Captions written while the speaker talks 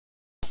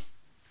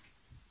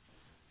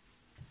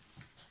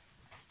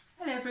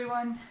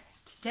everyone,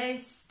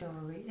 today's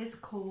story is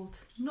called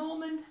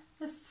Norman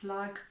the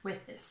Slug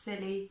with the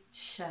Silly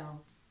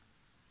Shell.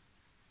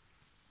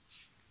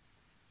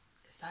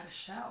 Is that a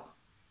shell?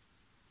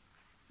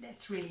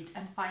 Let's read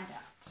and find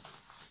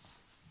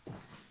out.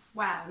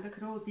 Wow, look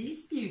at all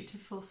these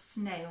beautiful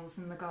snails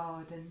in the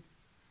garden.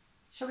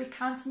 Shall we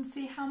count and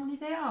see how many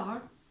there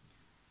are?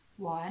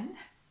 1,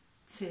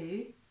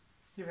 2,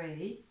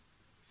 3,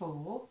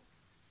 4,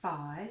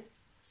 5,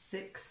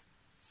 6,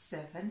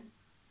 7,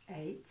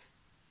 8,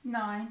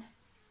 9,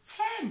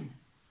 10.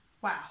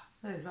 Wow,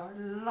 those are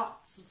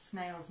lots of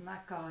snails in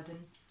that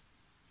garden.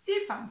 Have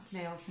you found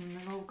snails in the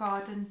little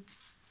garden?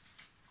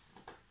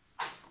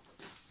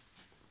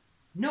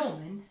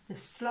 Norman the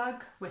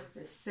Slug with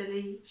the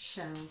Silly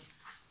Shell.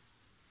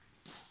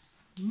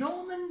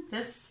 Norman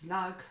the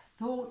Slug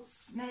thought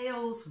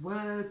snails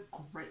were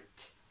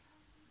great.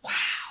 Wow,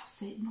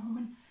 said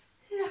Norman,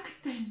 look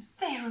at them,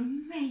 they're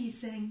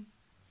amazing.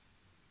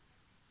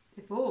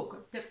 They've all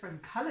got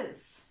different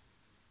colours,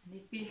 and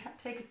if you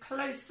take a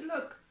close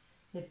look,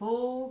 they've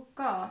all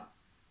got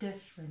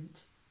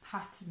different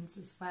patterns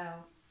as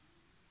well.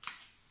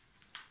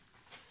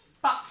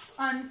 But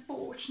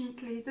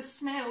unfortunately, the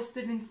snails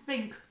didn't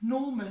think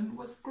Norman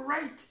was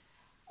great.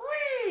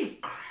 Whee!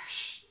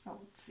 Crash!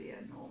 Oh dear,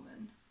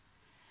 Norman.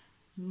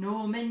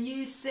 Norman,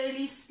 you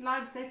silly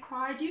slug, they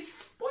cried, you've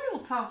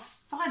spoilt our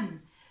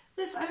fun.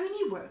 This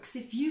only works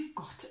if you've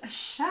got a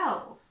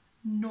shell.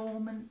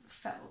 Norman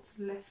felt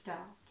left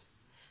out.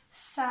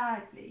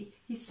 Sadly,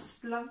 he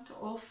slunk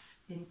off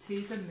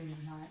into the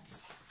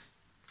moonlight.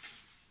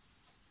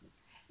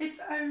 If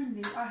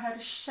only I had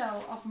a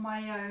shell of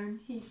my own,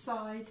 he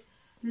sighed,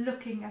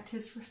 looking at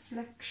his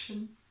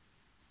reflection.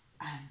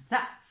 And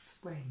that's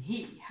when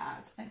he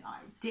had an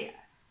idea.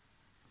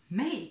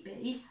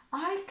 Maybe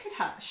I could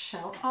have a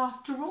shell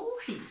after all,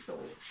 he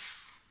thought.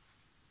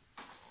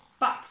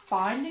 But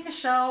finding a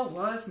shell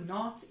was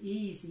not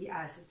easy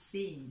as it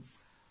seems.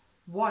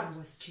 One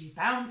was too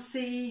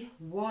bouncy,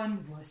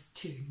 one was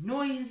too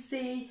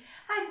noisy,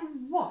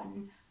 and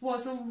one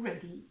was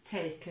already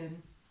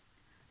taken.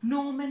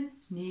 Norman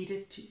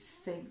needed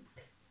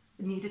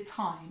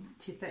time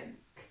to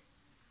think.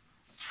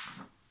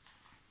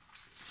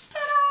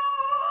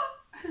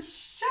 Ta-da! A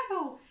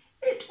shell!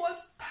 It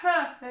was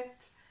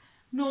perfect.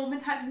 Norman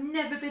had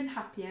never been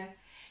happier.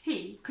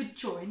 He could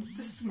join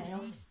the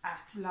snails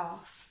at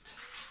last.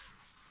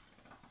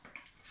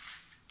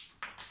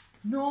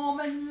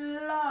 Norman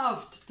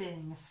loved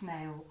being a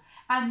snail,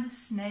 and the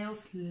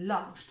snails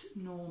loved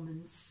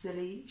Norman's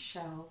silly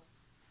shell.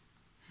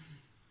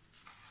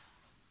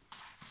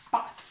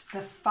 But the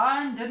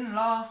fun didn't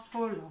last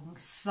for long.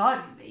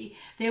 Suddenly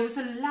there was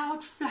a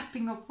loud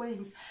flapping of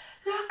wings.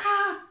 "Look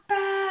out,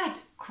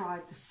 bird!"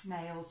 cried the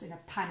snails in a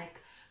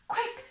panic.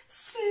 "Quick,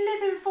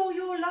 slither for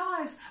your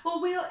lives, or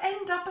we'll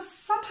end up a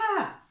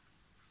supper."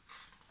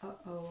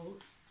 Uh-oh.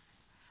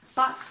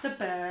 But the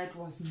bird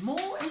was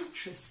more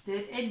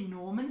interested in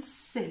Norman's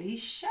silly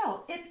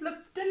shell. It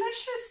looked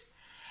delicious.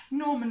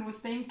 Norman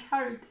was being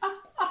carried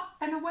up, up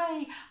and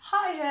away,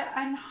 higher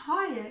and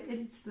higher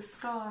into the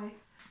sky.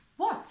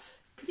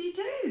 What could he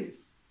do?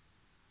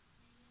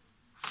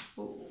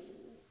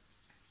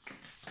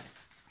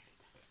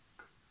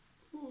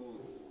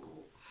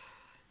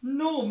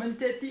 Norman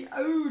did the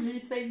only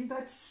thing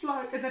that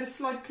a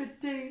slug could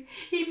do.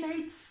 He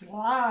made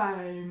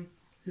slime.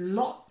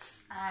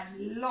 Lots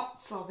and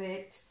lots of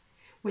it.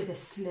 With a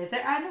slither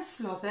and a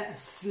slother, a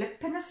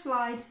slip and a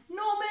slide,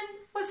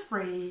 Norman was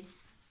free.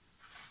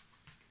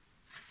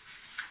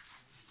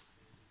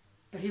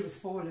 But he was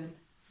falling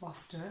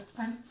faster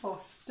and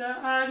faster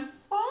and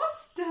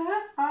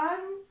faster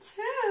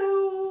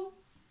until...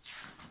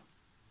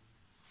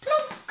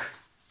 plonk!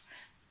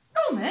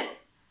 Norman,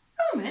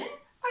 Norman,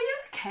 are you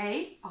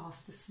okay?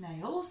 Asked the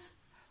snails.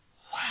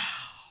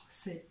 Wow,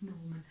 said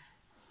Norman.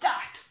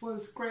 That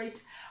was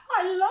great.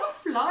 I love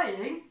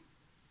flying.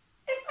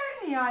 If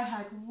only I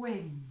had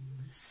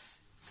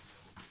wings.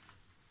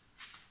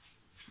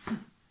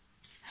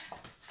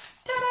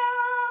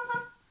 Ta-da!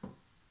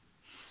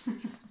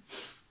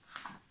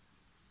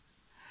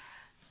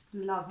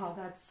 Love how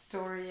that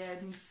story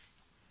ends.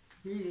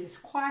 He is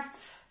quite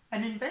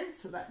an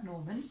inventor, that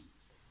Norman.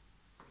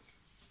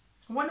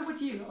 I wonder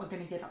what you are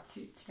going to get up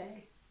to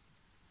today.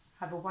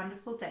 Have a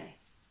wonderful day.